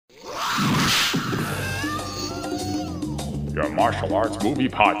Your martial arts movie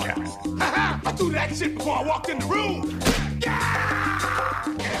podcast. I threw that shit before I walked in the room.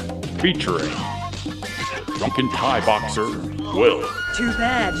 Featuring drunken Thai boxer Will. Too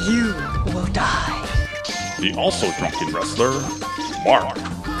bad you will die. The also drunken wrestler Mark.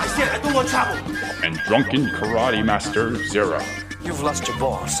 I said I don't want trouble. And drunken karate master Zero. You've lost your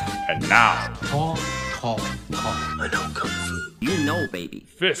balls. And now, I know Kung Fu. You know, baby.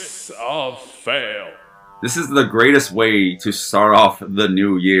 Fists of Fail. This is the greatest way to start off the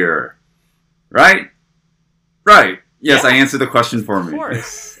new year. Right? Right. Yes, Yeah. I answered the question for me.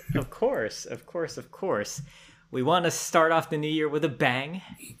 Of course. We want to start off the new year with a bang,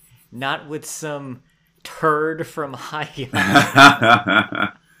 not with some turd from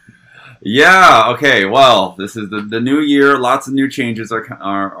Hiya. Yeah, okay, well, this is the new year. Lots of new changes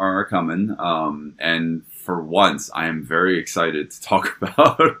are coming. And for once, I am very excited to talk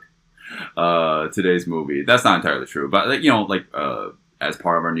about today's movie. That's not entirely true, but as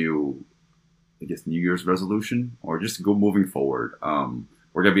part of our new Year's resolution, or just moving forward,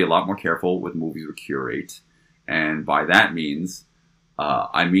 we're gonna be a lot more careful with movies we curate, and by that means,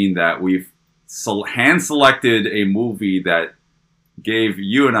 I mean that we've hand selected a movie that gave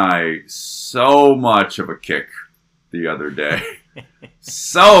you and I so much of a kick the other day.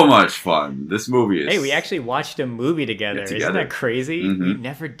 So much fun. This movie is... Hey, we actually watched a movie together. Isn't that crazy? Mm-hmm. We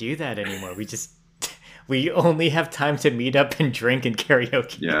never do that anymore. We only have time to meet up and drink and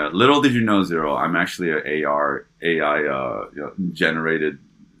karaoke. Yeah, little did you know, Zero, I'm actually an AI generated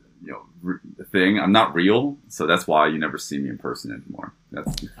thing. I'm not real, so that's why you never see me in person anymore.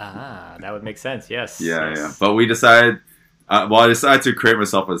 That would make sense, yes. Yeah. But we decided... I decided to create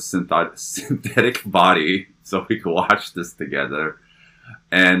myself a synthetic body so we could watch this together.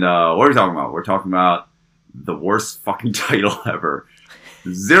 And what are we talking about? We're talking about the worst fucking title ever.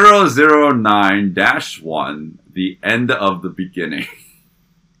 009-1, The End of the Beginning.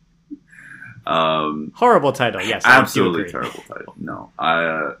 Horrible title, yes. Absolutely terrible title. No.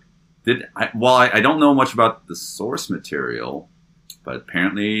 I don't know much about the source material, but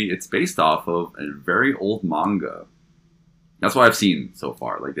apparently it's based off of a very old manga. That's what I've seen so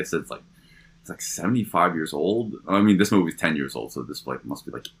far. Like I said, it's like 75 years old. I mean, this movie's 10 years old, so this must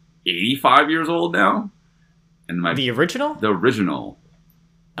be 85 years old now. And The original? The original.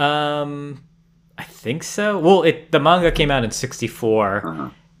 I think so. Well, the manga came out in 1964. Uh-huh.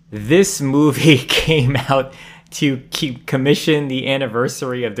 This movie came out to commission the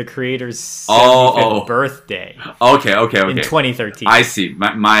anniversary of the creator's 75th birthday. Okay. In 2013. I see.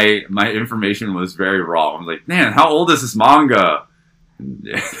 My information was very wrong. I was like, man, how old is this manga? And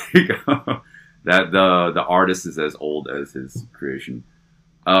there you go. That the artist is as old as his creation.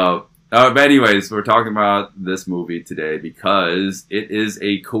 But anyways, we're talking about this movie today because it is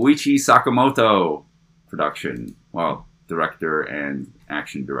a Koichi Sakamoto production. Well, director and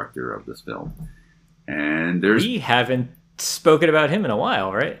action director of this film. And we haven't spoken about him in a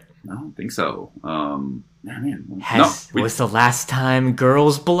while, right? I don't think so. Was the last time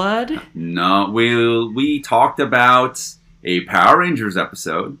Girl's Blood? No, we talked about a Power Rangers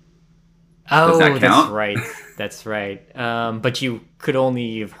episode. Oh, Does that count? That's right. But you could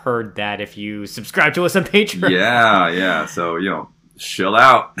only have heard that if you subscribe to us on Patreon. Yeah. So, chill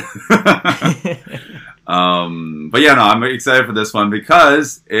out. But yeah, no, I'm excited for this one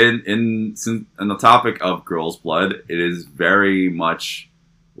because in the topic of Girl's Blood, it is very much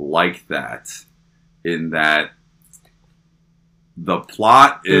like that, in that the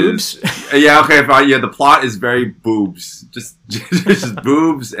plot is the plot is very boobs, just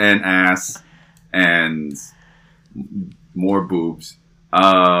boobs and ass and more boobs.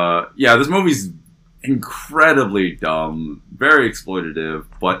 This movie's incredibly dumb, very exploitative,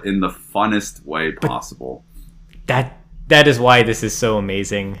 but in the funnest way possible. That is why this is so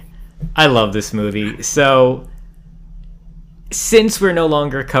amazing. I love this movie. So, since we're no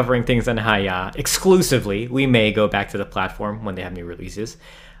longer covering things on Hiya exclusively, we may go back to the platform when they have new releases.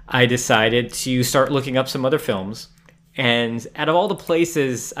 I decided to start looking up some other films. And out of all the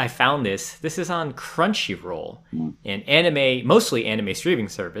places I found this is on Crunchyroll, an mostly anime streaming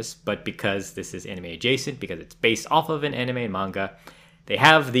service, but because this is anime adjacent, because it's based off of an anime and manga, they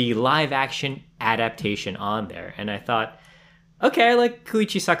have the live action adaptation on there. And I thought, okay, I like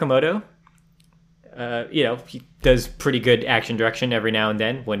Koichi Sakamoto. He does pretty good action direction every now and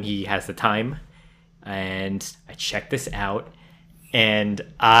then when he has the time. And I checked this out, and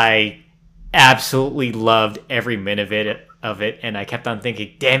I absolutely loved every minute of it, and I kept on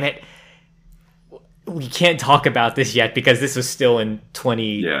thinking, damn it, we can't talk about this yet because this was still in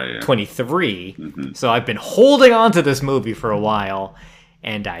 2023. Mm-hmm. So I've been holding on to this movie for a while,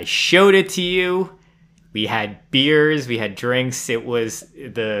 and I showed it to you. We had beers, we had drinks. It was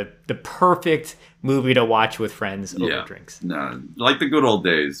the perfect movie to watch with friends over drinks. No, like the good old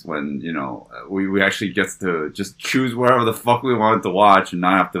days when, we actually get to just choose whatever the fuck we wanted to watch and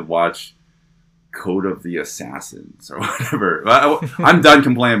not have to watch Code of the Assassins or whatever. I'm done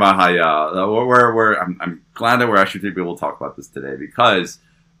complaining about Hayao. I'm glad that we're actually able to talk about this today because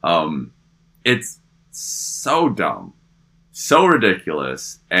it's so dumb, so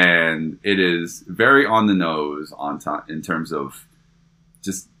ridiculous, and it is very on the nose in terms of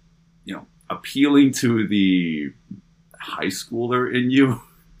just appealing to the high schooler in you.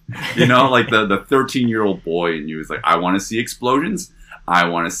 Like the 13-year-old boy in you is like, I want to see explosions, I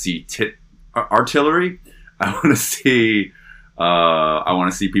want to see artillery, I want to see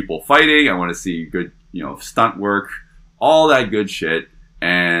people fighting, I want to see good stunt work, all that good shit.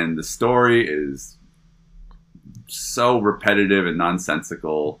 And the story is so repetitive and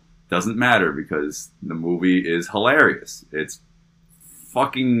nonsensical. Doesn't matter because the movie is hilarious. It's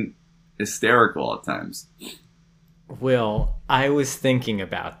fucking hysterical at times. Will, I was thinking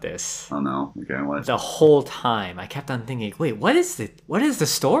about this. Oh no. Okay, what? The whole time. I kept on thinking, wait, what is the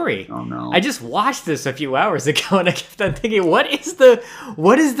story? Oh no. I just watched this a few hours ago and I kept on thinking, what is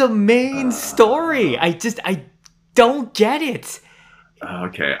the main story? I don't get it.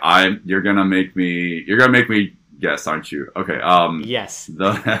 Okay, you're gonna make me guess, aren't you? Okay, yes.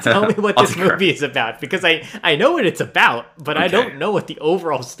 Tell me what this movie is about, because I know what it's about, but okay. I don't know what the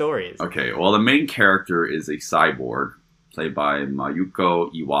overall story is. Okay, well, the main character is a cyborg played by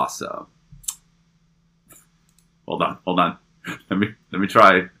Mayuko Iwasa. Hold on. Let me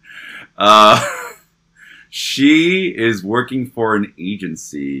try. She is working for an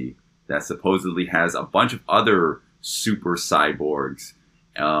agency that supposedly has a bunch of other super cyborgs,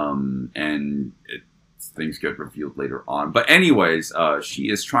 and things get revealed later on. But anyways, she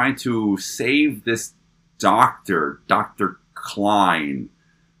is trying to save this Dr. Klein,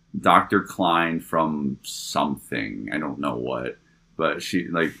 from something. I don't know what, but she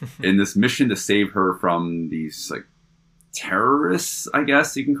in this mission to save her from these terrorists, I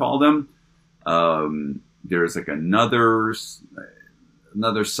guess you can call them. There's another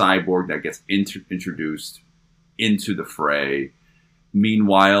cyborg that gets introduced into the fray.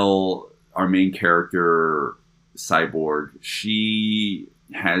 Meanwhile, our main character, Cyborg, she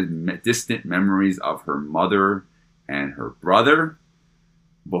has distant memories of her mother and her brother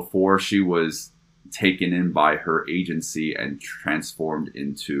before she was taken in by her agency and transformed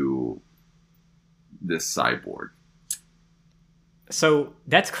into this cyborg. So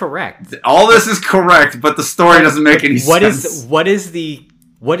that's correct. All this is correct, but the story doesn't make any sense. What is the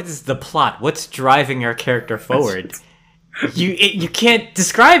plot? What's driving our character forward? You can't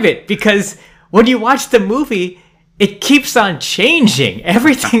describe it, because when you watch the movie, it keeps on changing.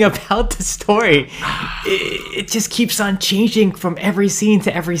 Everything about the story, it just keeps on changing from every scene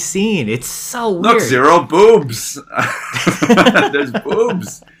to every scene. It's so weird. Look, Zero, boobs. There's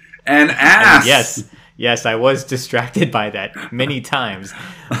boobs and ass. And yes, I was distracted by that many times.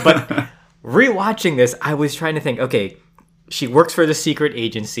 But rewatching this, I was trying to think, okay, she works for the secret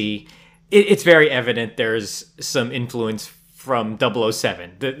agency. It's very evident there's some influence from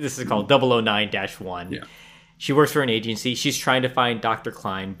 007. This is called 009-1. Yeah. She works for an agency. She's trying to find Dr.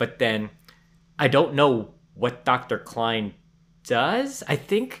 Klein, but then I don't know what Dr. Klein does. I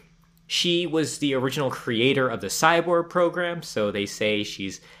think she was the original creator of the cyborg program, so they say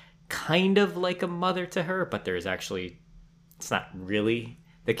she's kind of like a mother to her, but it's not really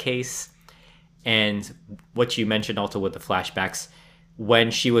the case. And what you mentioned also with the flashbacks,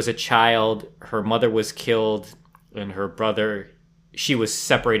 when she was a child, her mother was killed, and she was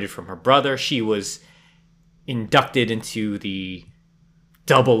separated from her brother. She was inducted into the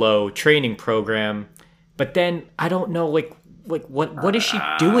 00 training program, but then I don't know, what is she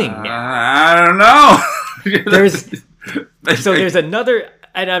doing now? I don't know. There's another,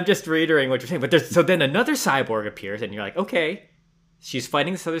 and I'm just reiterating what you're saying, but then another cyborg appears, and you're like, okay, she's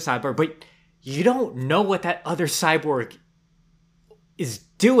fighting this other cyborg, but you don't know what that other cyborg is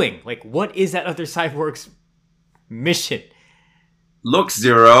doing. What is that other cyborg's mission? Look,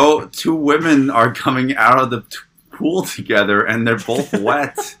 Zero, two women are coming out of the pool together and they're both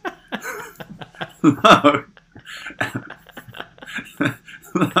wet. Look.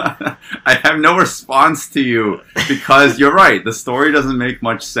 I have no response to you because you're right. The story doesn't make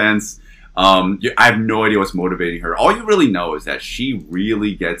much sense. I have no idea what's motivating her. All you really know is that she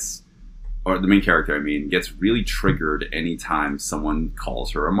really gets, or the main character, gets really triggered anytime someone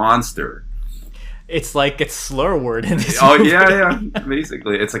calls her a monster. It's like a slur word in this movie. Yeah.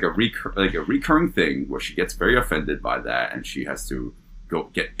 Basically, it's like a recurring thing where she gets very offended by that, and she has to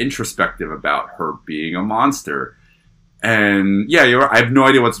get introspective about her being a monster. And yeah, I have no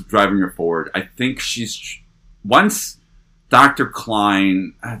idea what's driving her forward. I think once Dr.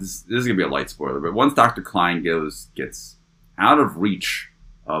 Klein, this is gonna be a light spoiler, but once Dr. Klein gets out of reach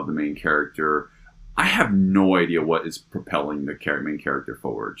of the main character, I have no idea what is propelling the main character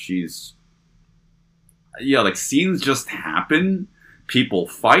forward. Like scenes just happen, people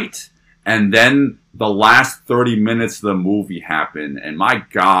fight, and then the last 30 minutes of the movie happen, and my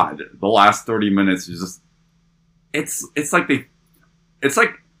God, the last 30 minutes is just, it's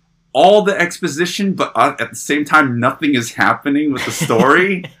like all the exposition, but at the same time, nothing is happening with the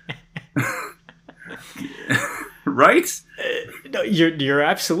story. Right? No, you're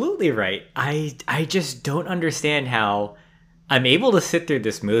absolutely right. I just don't understand how I'm able to sit through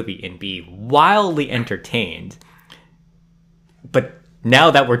this movie and be wildly entertained. But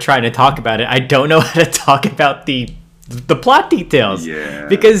now that we're trying to talk about it, I don't know how to talk about the plot details. Yeah.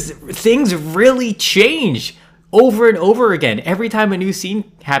 Because things really change over and over again. Every time a new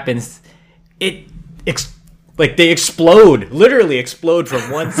scene happens, they explode, literally explode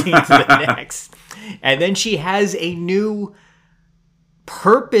from one scene to the next. And then she has a new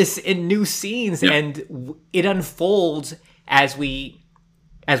purpose in new scenes, Yep. and it unfolds as we're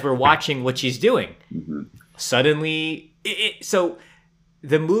watching what she's doing. Mm-hmm. Suddenly, so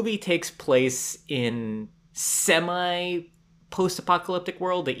the movie takes place in semi post-apocalyptic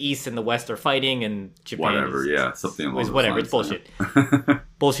world. The East and the West are fighting, and Japan Something along those whatever. lines, It's bullshit. yeah.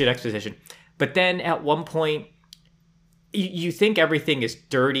 Bullshit exposition. But then at one point, you think everything is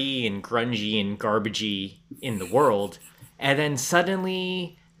dirty and grungy and garbagey in the world, and then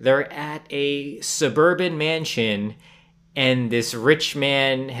suddenly they're at a suburban mansion, and this rich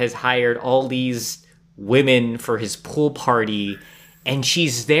man has hired all these women for his pool party, and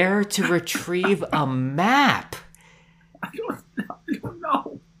she's there to retrieve a map. I don't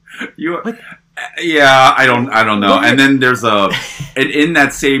know. Yeah, I don't know. And then there's in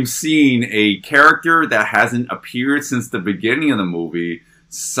that same scene, a character that hasn't appeared since the beginning of the movie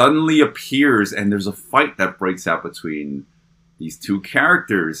suddenly appears, and there's a fight that breaks out between these two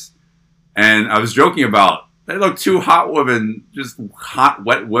characters. And I was joking about, they look two hot women, just hot,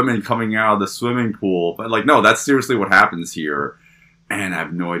 wet women coming out of the swimming pool. But like, no, that's seriously what happens here. And I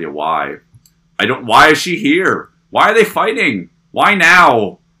have no idea why. Why is she here? Why are they fighting? Why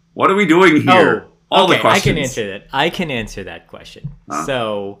now? What are we doing here? All the questions. I can answer that question. Huh?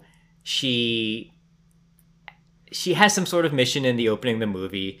 So she has some sort of mission in the opening of the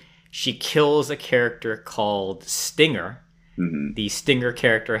movie. She kills a character called Stinger. Mm-hmm. The Stinger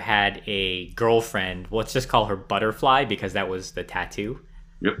character had a girlfriend. Let's just call her Butterfly, because that was the tattoo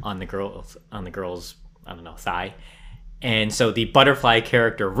on the girl's I don't know, thigh. And so the Butterfly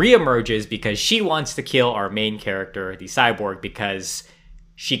character reemerges because she wants to kill our main character, the cyborg, because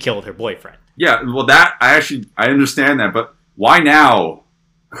she killed her boyfriend. Yeah, well, I understand that, but why now?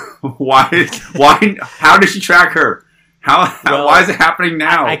 Why? How did she track her? Why is it happening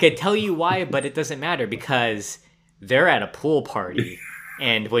now? I could tell you why, but it doesn't matter, because they're at a pool party,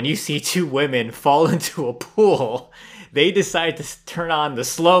 and when you see two women fall into a pool, they decide to turn on the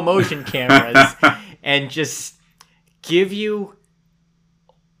slow motion cameras and just give you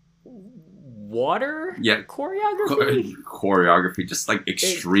water choreography, just like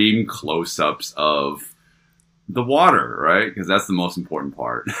extreme close-ups of the water, right? Because that's the most important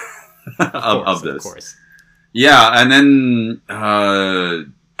part of this. Of course. Yeah, and then I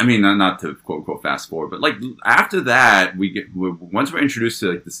mean, not to quote unquote fast forward, but like after that, once we're introduced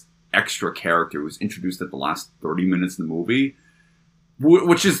to like this extra character who was introduced at the last 30 minutes of the movie,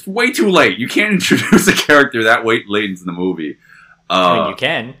 which is way too late. You can't introduce a character that late into the movie. I mean, you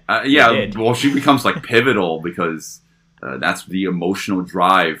can. Well, she becomes like pivotal because that's the emotional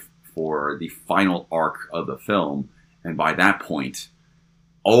drive for the final arc of the film. And by that point,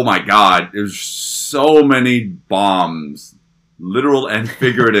 oh my God, there's so many bombs, literal and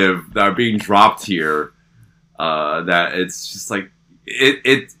figurative, that are being dropped here. That it's just like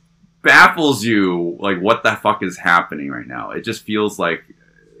it baffles you, like what the fuck is happening right now. It just feels like,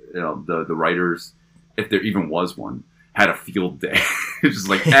 you know, the writers, if there even was one, had a field day. It's just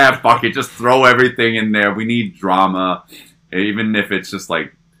like, fuck it, just throw everything in there. We need drama, even if it's just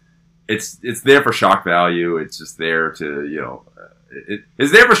like it's there for shock value. It's just there to, you know,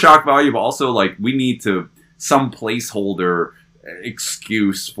 it's there for shock value, but also like we need some placeholder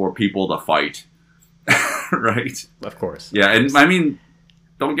excuse for people to fight, right? Of course. Yeah, and I mean,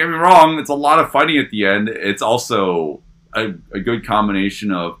 don't get me wrong, it's a lot of fighting at the end. It's also a good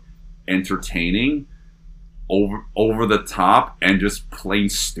combination of entertaining, over the top, and just plain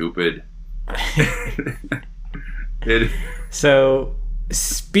stupid. So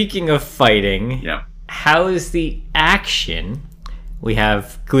Speaking of fighting, Yeah. how is the action? We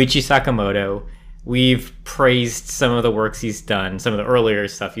have Koichi Sakamoto. We've praised some of the works he's done, some of the earlier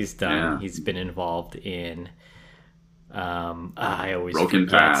stuff he's done. Yeah. He's been involved in. I always Broken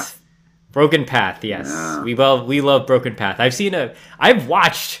forget. Path. Broken Path, yes. Yeah. We love Broken Path. I've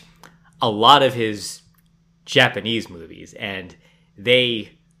watched a lot of his Japanese movies, and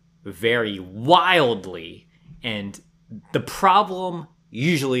they vary wildly. And the problem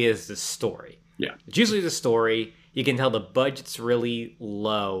usually is the story. Yeah. It's usually the story. You can tell the budget's really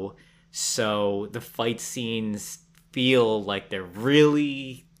low, so the fight scenes feel like they're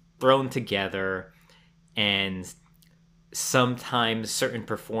really thrown together, and sometimes certain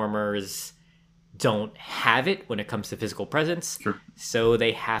performers don't have it when it comes to physical presence, Sure. so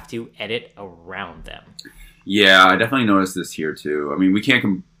they have to edit around them. Yeah, I definitely noticed this here too. I mean, we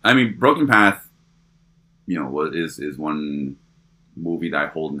can't. Broken Path, is one movie that I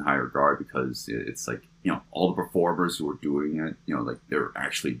hold in high regard because it's like all the performers who are doing it, like they're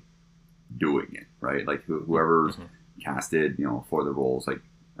actually doing it, right? Like whoever's casted, for the roles, like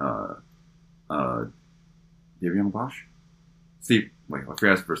David Young Bosch, Steve. Wait, I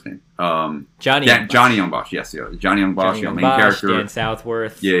forgot his first name. Johnny Young Bosch. Johnny Young Bosch. Yes, yeah. Johnny Young Bosch, main character. Dan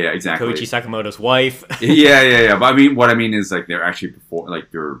Southworth. Yeah, exactly. Koichi Sakamoto's wife. yeah. But what I mean is like they're actually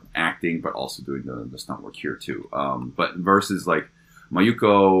they're acting, but also doing the stunt work here too. But versus like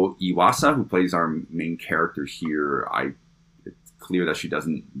Mayuko Iwasa, who plays our main character here, it's clear that she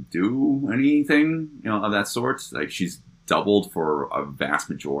doesn't do anything, of that sort. Like she's doubled for a vast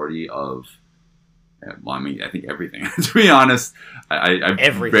majority of. Well, I think everything. To be honest,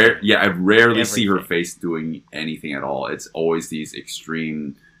 I rarely see her face doing anything at all. It's always these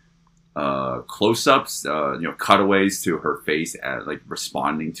extreme close-ups, cutaways to her face, like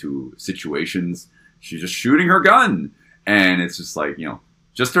responding to situations. She's just shooting her gun, and it's just like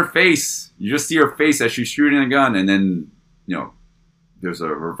just her face. You just see her face as she's shooting a gun, and then there's a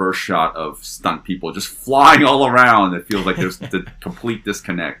reverse shot of stunt people just flying all around. It feels like there's the complete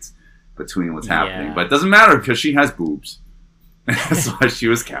disconnect between what's happening, but it doesn't matter because she has boobs. That's why she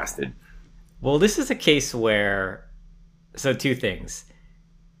was casted. Well, this is a case where, so two things.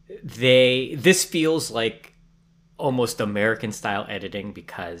 This feels like almost American style editing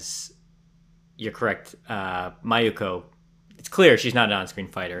because you're correct. Mayuko, it's clear she's not an on-screen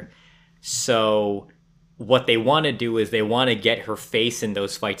fighter. So what they want to do is they want to get her face in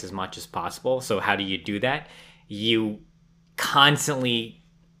those fights as much as possible. So how do you do that? You constantly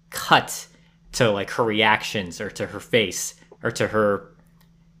cut to like her reactions or to her face or to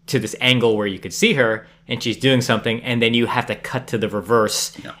this angle where you could see her and she's doing something, and then you have to cut to the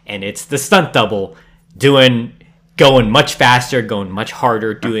reverse and it's the stunt double going much faster, going much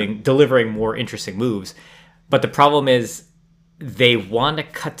harder, delivering more interesting moves. But the problem is they want to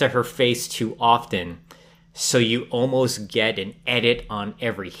cut to her face too often, so you almost get an edit on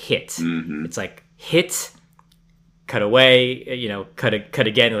every hit. Mm-hmm. It's like hit, cut away, cut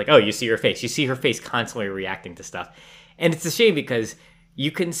again. Like, oh, you see her face. You see her face constantly reacting to stuff. And it's a shame because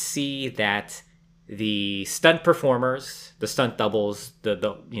you can see that the stunt performers, the stunt doubles,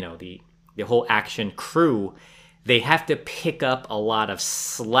 the whole action crew, they have to pick up a lot of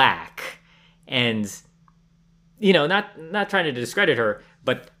slack. And, not trying to discredit her,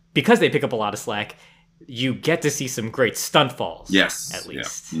 but because they pick up a lot of slack, you get to see some great stunt falls. Yes. At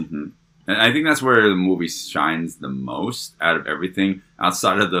least. Yeah. Mm-hmm. And I think that's where the movie shines the most out of everything,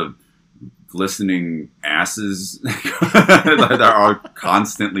 outside of the glistening asses that are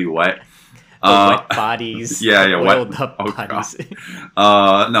constantly wet. Wet bodies. Wet up bodies.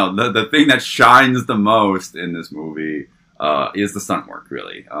 No, the thing that shines the most in this movie is the stunt work,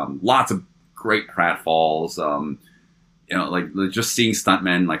 really. Lots of great pratfalls. Like just seeing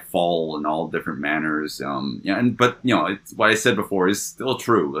stuntmen like fall in all different manners. But it's what I said before is still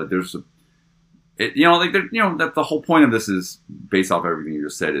true. That the whole point of this is based off everything you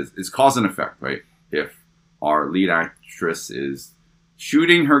just said is cause and effect, right? If our lead actress is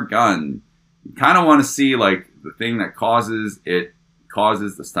shooting her gun, you kind of want to see like the thing that causes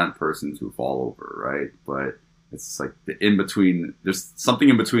the stunt person to fall over, right? But it's like the in between. There's something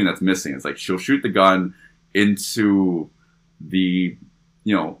in between that's missing. It's like she'll shoot the gun into the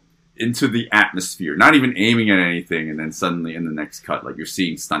atmosphere, not even aiming at anything, and then suddenly in the next cut, like you're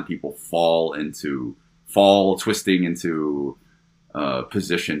seeing stunt people fall twisting into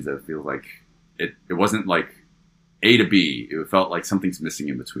positions that feel like it wasn't like A to B. It felt like something's missing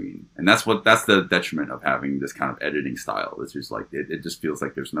in between, and that's the detriment of having this kind of editing style. It's just like it just feels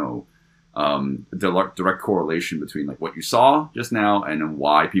like there's no direct correlation between like what you saw just now and then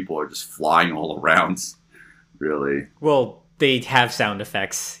why people are just flying all around. Really, well. they have sound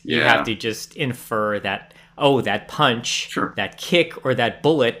effects. You Yeah. have to just infer that, oh, that punch, Sure. that kick, or that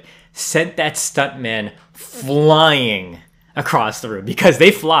bullet sent that stuntman flying across the room, because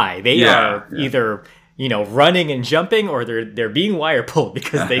they fly. They are either, running and jumping, or they're being wire pulled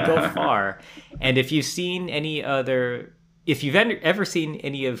because they go far. And if you've seen if you've ever seen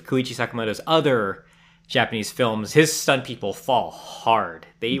any of Koichi Sakamoto's other Japanese films, his stunt people fall hard.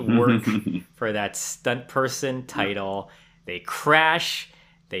 They work for that stunt person title. They crash,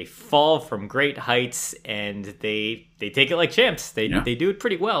 they fall from great heights, and they take it like champs. They do it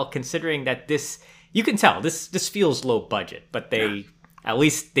pretty well, considering that you can tell this feels low budget, but at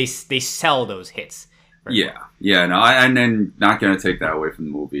least they sell those hits. Yeah, no, and then not going to take that away from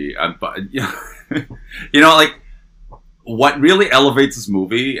the movie, but like, what really elevates this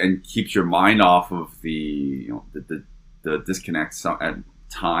movie and keeps your mind off of the disconnect at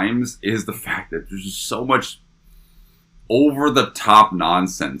times is the fact that there's just so much over the top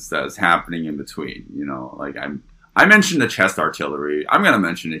nonsense that is happening in between. Like I mentioned the chest artillery. I'm going to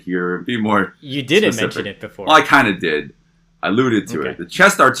mention it here and be more. You didn't specific. mention it before. Well, I kind of did. I alluded to Okay. it. The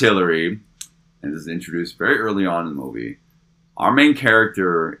chest artillery, and this is introduced very early on in the movie. Our main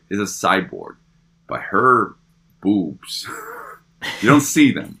character is a cyborg, but her boobs, you don't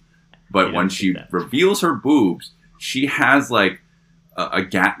see them. But when she reveals her boobs, she has like a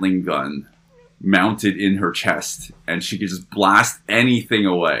Gatling gun mounted in her chest, and she can just blast anything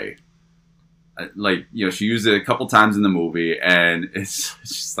away. Like, she used it a couple times in the movie, and it's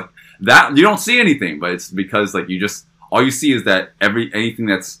just like that. You don't see anything, but it's because like all you see is that anything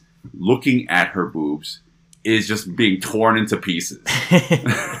that's looking at her boobs is just being torn into pieces.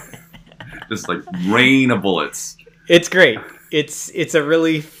 Just like rain of bullets. It's great. It's a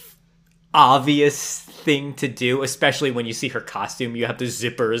really obvious thing to do, especially when you see her costume. You have the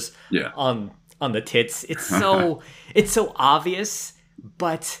zippers on the tits. It's so obvious,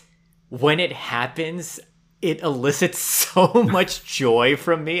 but when it happens, it elicits so much joy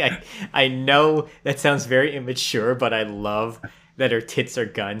from me. I know that sounds very immature, but I love that her tits are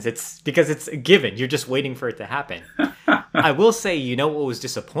guns. It's because it's a given. You're just waiting for it to happen. I will say, what was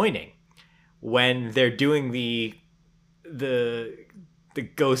disappointing? When they're doing the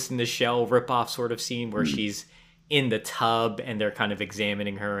Ghost in the Shell ripoff sort of scene where she's in the tub and they're kind of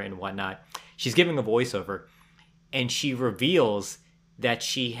examining her and whatnot. She's giving a voiceover, and she reveals that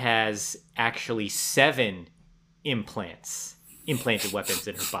she has actually 7 implanted weapons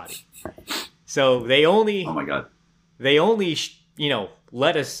in her body. So they only, oh my god,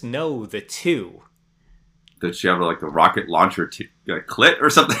 let us know the 2. Did she have like a rocket launcher clit or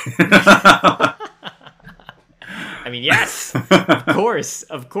something? I mean, yes, of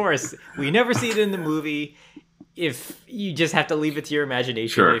course. We never see it in the movie. If you just have to leave it to your imagination.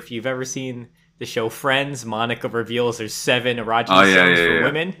 Sure. If you've ever seen the show Friends, Monica reveals there's 7 erogenous zones for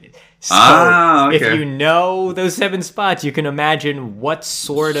women. So okay. if you know those 7 spots, you can imagine what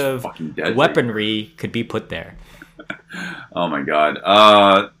sort of weaponry could be put there. Oh my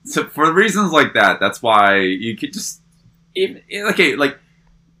god. So for reasons like that, that's why you could just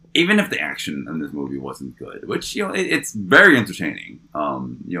even if the action in this movie wasn't good, which it's very entertaining.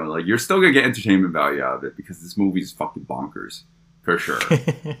 Like you're still gonna get entertainment value out of it because this movie is fucking bonkers for sure.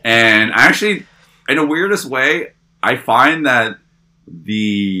 And actually, in a weirdest way, I find that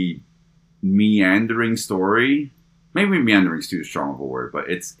the meandering story. Maybe meandering is too strong of a word, but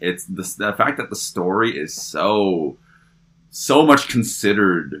it's the fact that the story is so much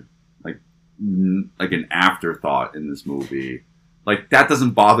considered like an afterthought in this movie. Like that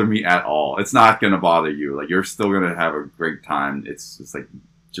doesn't bother me at all. It's not gonna bother you. Like you're still gonna have a great time. It's just like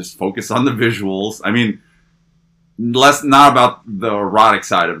just focus on the visuals. I mean, not about the erotic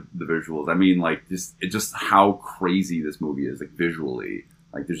side of the visuals. I mean, like just how crazy this movie is, like visually.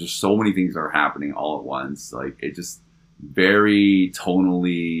 Like there's just so many things that are happening all at once. Like it just very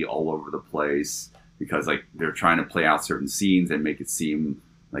tonally all over the place because like they're trying to play out certain scenes and make it seem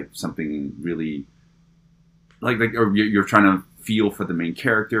like something really or you're trying to feel for the main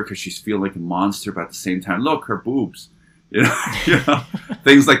character because she's feeling like a monster, but at the same time, look, her boobs,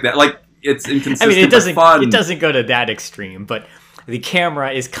 things like that. Like it's inconsistent. I mean, it doesn't go to that extreme, but the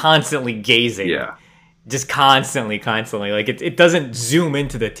camera is constantly gazing. Yeah. Just constantly. Like it doesn't zoom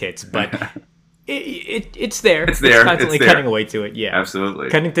into the tits, but it's there. It's there. It's constantly cutting away to it. Yeah, absolutely.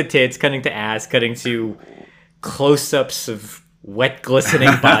 Cutting to tits, cutting to ass, cutting to close-ups of wet,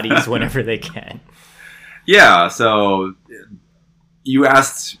 glistening bodies whenever they can. Yeah. So you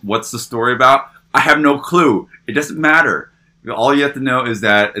asked, "What's the story about?" I have no clue. It doesn't matter. All you have to know is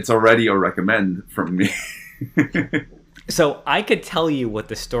that it's already a recommend from me. So I could tell you what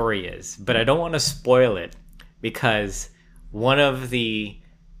the story is, but I don't want to spoil it because one of the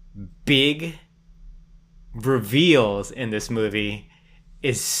big reveals in this movie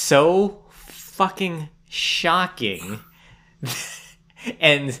is so fucking shocking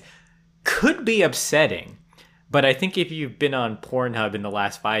and could be upsetting. But I think if you've been on Pornhub in the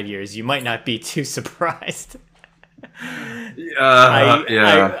last 5 years, you might not be too surprised. I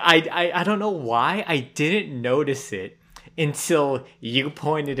don't know why I didn't notice it until you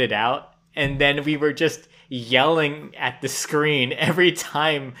pointed it out, and then we were just yelling at the screen every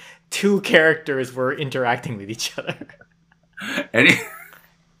time two characters were interacting with each other.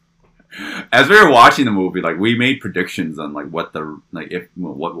 As we were watching the movie, like, we made predictions on like what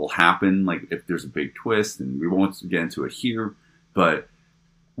will happen, like if there's a big twist, and we won't get into it here. But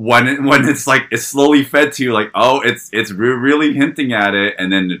when it's like it's slowly fed to you, like, oh, it's really hinting at it,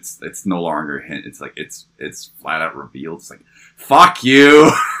 and then it's no longer a hint. It's like it's flat out revealed. It's like, fuck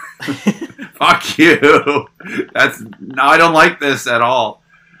you, fuck you. I don't like this at all.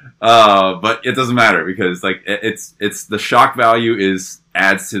 But it doesn't matter because like it's the shock value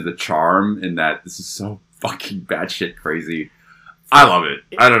adds to the charm in that this is so fucking batshit crazy. I love it.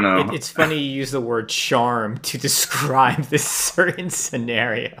 I don't know. It's funny you use the word charm to describe this certain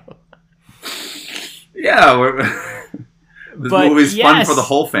scenario. Yeah, this movie's fun for the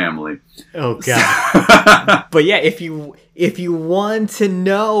whole family. Oh god. But yeah, if you want to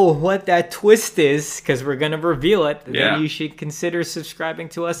know what that twist is, because we're gonna reveal it, then you should consider subscribing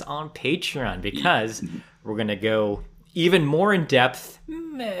to us on Patreon, because we're gonna go even more in depth,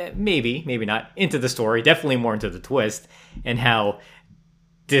 maybe not, into the story, definitely more into the twist, and how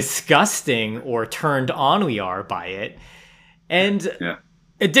disgusting or turned on we are by it. And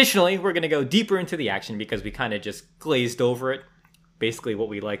additionally, we're going to go deeper into the action because we kind of just glazed over it, basically what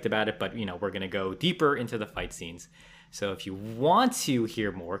we liked about it, but we're going to go deeper into the fight scenes. So if you want to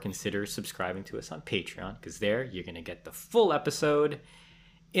hear more, consider subscribing to us on Patreon, because there you're going to get the full episode,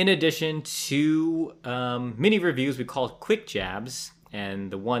 in addition to mini reviews we call Quick Jabs,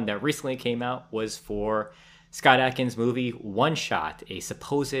 and the one that recently came out was for Scott Adkins' movie One Shot, a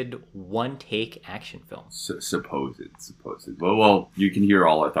supposed one-take action film. Supposed. Well, you can hear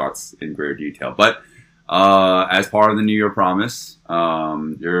all our thoughts in greater detail. But as part of the New Year promise,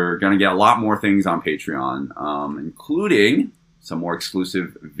 you're going to get a lot more things on Patreon, including some more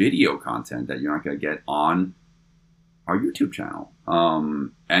exclusive video content that you're not going to get on our YouTube channel.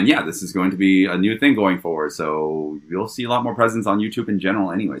 And yeah, this is going to be a new thing going forward, so you'll see a lot more presence on YouTube in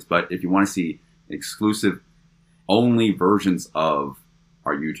general anyways. But if you want to see exclusive only versions of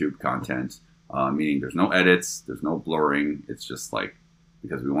our YouTube content, meaning there's no edits, there's no blurring, it's just like,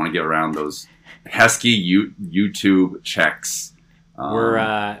 because we want to get around those pesky YouTube checks.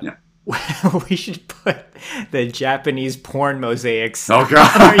 We should put the Japanese porn mosaics on our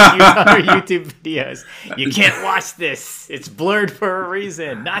YouTube videos. You can't watch this. It's blurred for a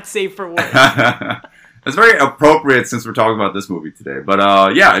reason. Not safe for work. It's very appropriate since we're talking about this movie today.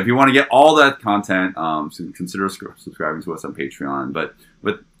 But yeah, if you want to get all that content, so consider subscribing to us on Patreon. But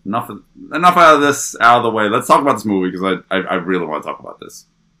with enough of this out of the way, let's talk about this movie, because I really want to talk about this.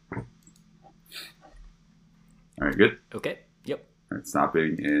 All right, good? Okay. Yep. All right,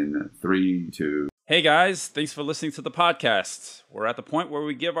 stopping in 3, 2. Hey guys, thanks for listening to the podcast. We're at the point where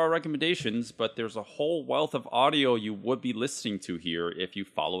we give our recommendations, but there's a whole wealth of audio you would be listening to here if you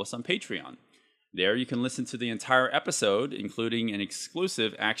follow us on Patreon. There you can listen to the entire episode, including an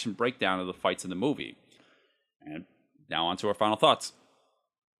exclusive action breakdown of the fights in the movie. And now on to our final thoughts.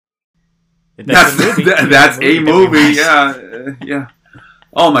 That's a movie. Yeah.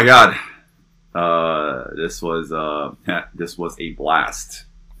 Oh my god. This was a blast.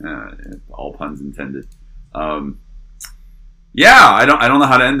 All puns intended. Yeah, I don't know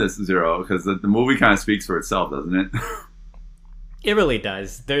how to end this, Zero, because the movie kind of speaks for itself, doesn't it? It really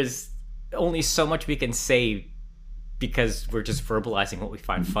does. There's only so much we can say because we're just verbalizing what we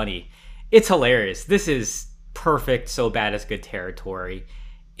find funny. It's hilarious. This is perfect, so bad it's good territory.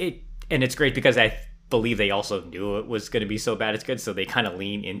 And it's great because I believe they also knew it was going to be so bad it's good, so they kind of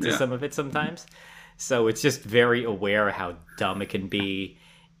lean into some of it sometimes. So it's just very aware of how dumb it can be.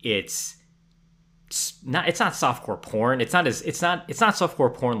 It's not softcore porn. It's not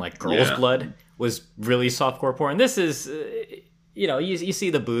softcore porn like Girl's Blood was really softcore porn. This is you see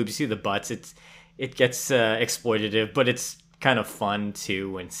the boobs, you see the butts. It gets exploitative, but it's kind of fun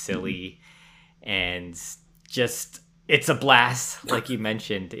too and silly, and just it's a blast. Like you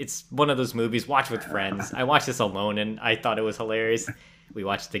mentioned, it's one of those movies watch with friends. I watched this alone and I thought it was hilarious. We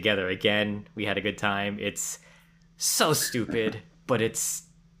watched it together again. We had a good time. It's so stupid, but it's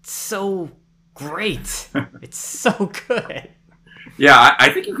so great. It's so good. Yeah, I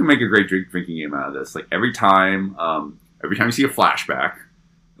think you can make a great drinking game out of this. Like every time every time you see a flashback,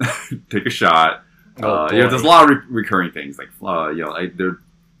 take a shot. Oh, there's a lot of recurring things like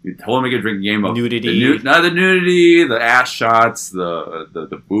you totally make a drinking game of nudity. The nudity, the ass shots,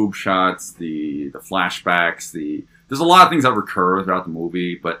 the boob shots, the flashbacks. There's a lot of things that recur throughout the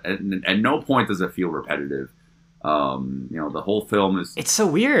movie, but at no point does it feel repetitive. The whole film is. It's so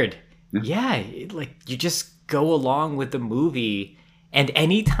weird. Yeah, like you just go along with the movie, and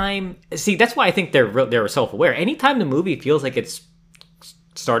anytime. See, that's why I think they're self-aware. Anytime the movie feels like it's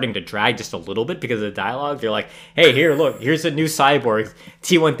starting to drag just a little bit because of the dialogue, they're like, hey, here's a new cyborg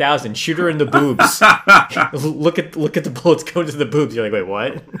T-1000, shoot her in the boobs. look at the bullets go to the boobs. You're like, wait,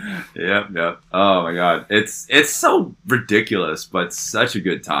 what? Yep. Oh my god, it's so ridiculous, but such a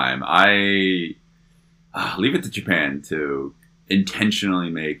good time. I leave it to Japan to intentionally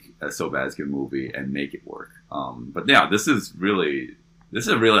make a So Bad Good movie and make it work. But yeah, this is a really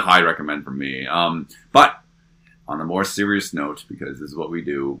high recommend for me. But on a more serious note, because this is what we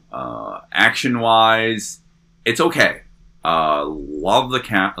do, action-wise, it's okay. Love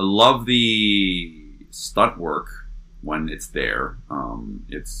the stunt work when it's there. I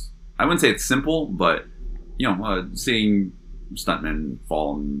wouldn't say it's simple, but seeing stuntmen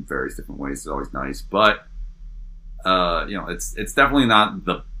fall in various different ways is always nice. But it's definitely not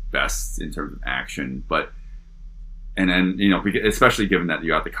the best in terms of action. But and then especially given that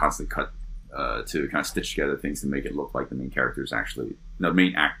you have to constantly cut. To kind of stitch together things to make it look like the main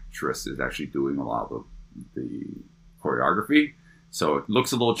actress is actually doing a lot of the choreography. So it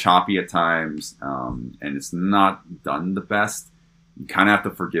looks a little choppy at times, and it's not done the best. You kind of have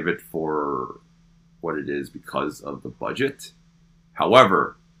to forgive it for what it is because of the budget.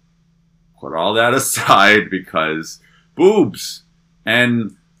 However, put all that aside because boobs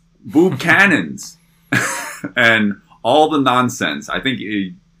and boob cannons and all the nonsense. I think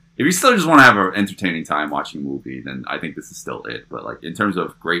if you still just want to have an entertaining time watching a movie, then I think this is still it. But like in terms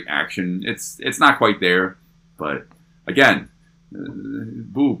of great action, it's not quite there. But again,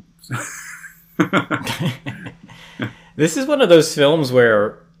 boobs. This is one of those films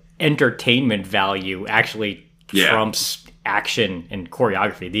where entertainment value actually trumps action and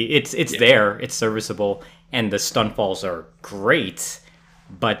choreography. It's there, it's serviceable, and the stunt falls are great.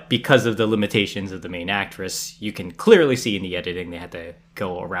 But because of the limitations of the main actress, you can clearly see in the editing they had to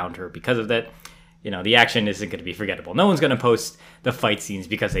go around her because of that. The action isn't going to be forgettable. No one's going to post the fight scenes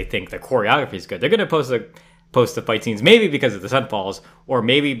because they think the choreography is good. They're going to post the fight scenes maybe because of the stunt falls, or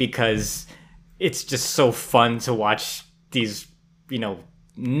maybe because it's just so fun to watch these,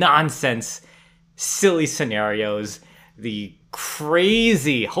 nonsense, silly scenarios, the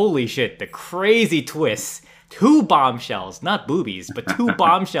crazy twists. 2 bombshells, not boobies, but 2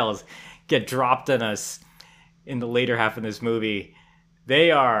 bombshells get dropped on us in the later half of this movie.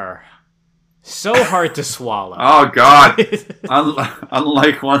 They are so hard to swallow. Oh God!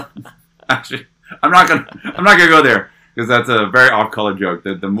 Unlike one, actually, I'm not gonna go there because that's a very off-color joke.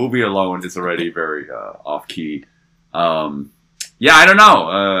 The movie alone is already very off-key. I don't know.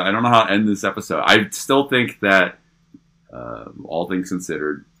 I don't know how to end this episode. I still think that, all things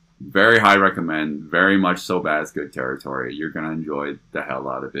considered, very high recommend, very much So Bad It's Good territory. You're going to enjoy the hell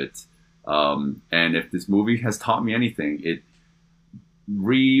out of it. And if this movie has taught me anything, it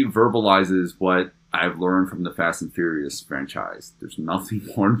re-verbalizes what I've learned from the Fast and Furious franchise. There's nothing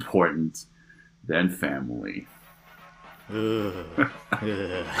more important than family. God.